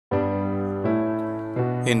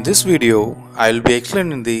In this video, I will be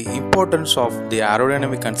explaining the importance of the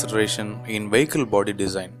aerodynamic consideration in vehicle body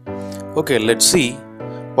design. Okay, let's see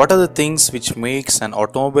what are the things which makes an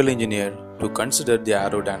automobile engineer to consider the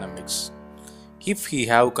aerodynamics. If he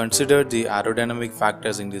have considered the aerodynamic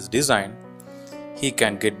factors in this design, he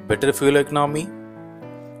can get better fuel economy,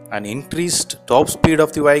 an increased top speed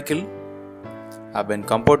of the vehicle when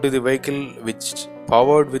compared to the vehicle which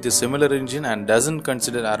powered with a similar engine and doesn't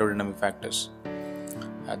consider aerodynamic factors.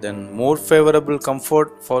 Then more favorable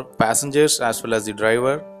comfort for passengers as well as the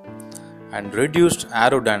driver, and reduced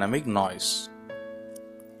aerodynamic noise.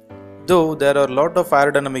 Though there are a lot of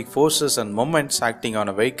aerodynamic forces and moments acting on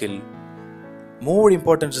a vehicle, more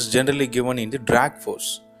importance is generally given in the drag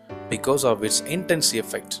force because of its intense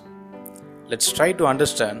effect. Let's try to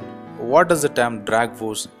understand what does the term drag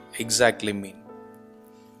force exactly mean.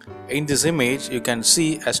 In this image, you can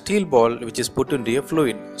see a steel ball which is put into a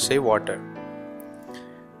fluid, say water.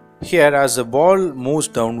 Here, as the ball moves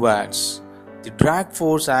downwards, the drag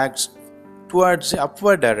force acts towards the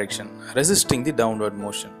upward direction, resisting the downward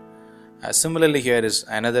motion. Similarly, here is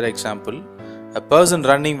another example, a person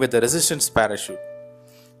running with a resistance parachute.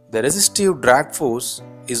 The resistive drag force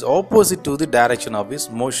is opposite to the direction of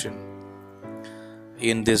his motion.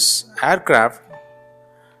 In this aircraft,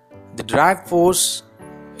 the drag force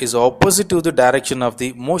is opposite to the direction of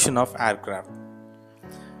the motion of aircraft.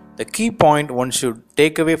 The key point one should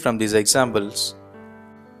take away from these examples: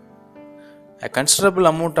 a considerable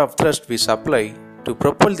amount of thrust we supply to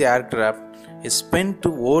propel the aircraft is spent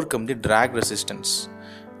to overcome the drag resistance.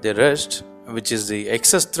 The rest, which is the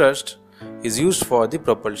excess thrust, is used for the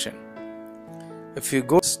propulsion. If you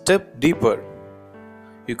go a step deeper,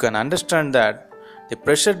 you can understand that the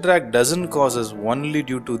pressure drag doesn't cause us only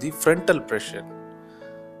due to the frontal pressure.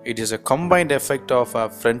 It is a combined effect of a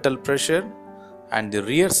frontal pressure and the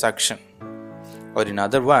rear suction, or in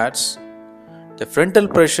other words, the frontal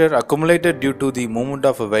pressure accumulated due to the movement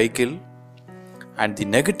of a vehicle and the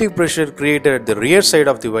negative pressure created at the rear side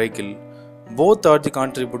of the vehicle. Both are the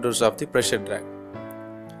contributors of the pressure drag.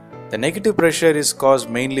 The negative pressure is caused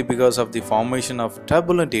mainly because of the formation of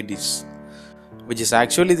turbulent eddies, which is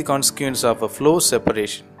actually the consequence of a flow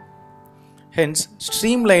separation. Hence,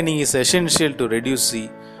 streamlining is essential to reduce the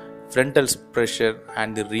frontal pressure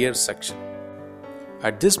and the rear suction.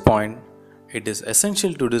 At this point, it is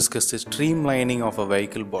essential to discuss the streamlining of a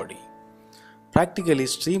vehicle body. Practically,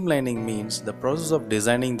 streamlining means the process of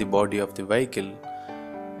designing the body of the vehicle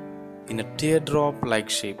in a teardrop-like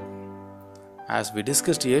shape. As we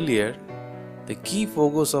discussed earlier, the key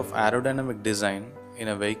focus of aerodynamic design in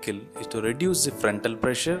a vehicle is to reduce the frontal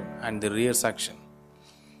pressure and the rear suction.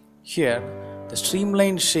 Here, the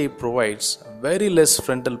streamlined shape provides very less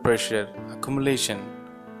frontal pressure accumulation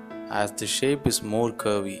as the shape is more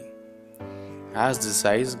curvy. As the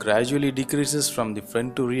size gradually decreases from the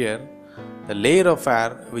front to rear, the layer of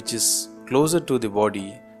air which is closer to the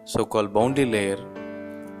body, so-called boundary layer,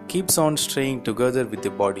 keeps on staying together with the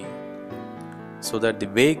body so that the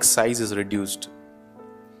wake size is reduced.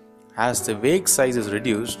 As the wake size is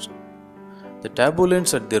reduced, the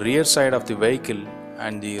turbulence at the rear side of the vehicle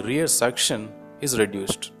and the rear suction is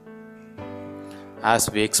reduced. As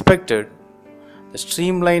we expected, the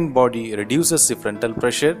streamlined body reduces the frontal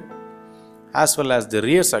pressure as well as the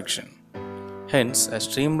rear suction. Hence, a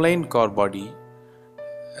streamlined car body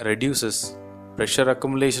reduces pressure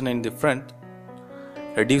accumulation in the front,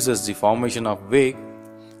 reduces the formation of wake,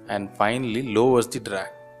 and finally lowers the drag.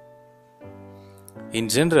 In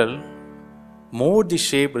general, more the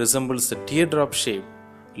shape resembles the teardrop shape,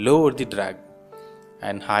 lower the drag,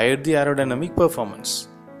 and higher the aerodynamic performance.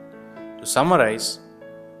 To summarize,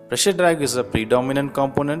 pressure drag is a predominant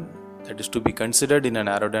component that is to be considered in an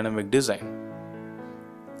aerodynamic design,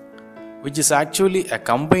 which is actually a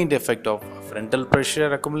combined effect of frontal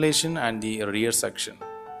pressure accumulation and the rear suction.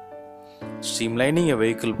 Streamlining a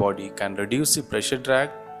vehicle body can reduce the pressure drag,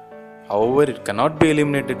 however, it cannot be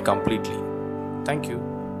eliminated completely. Thank you.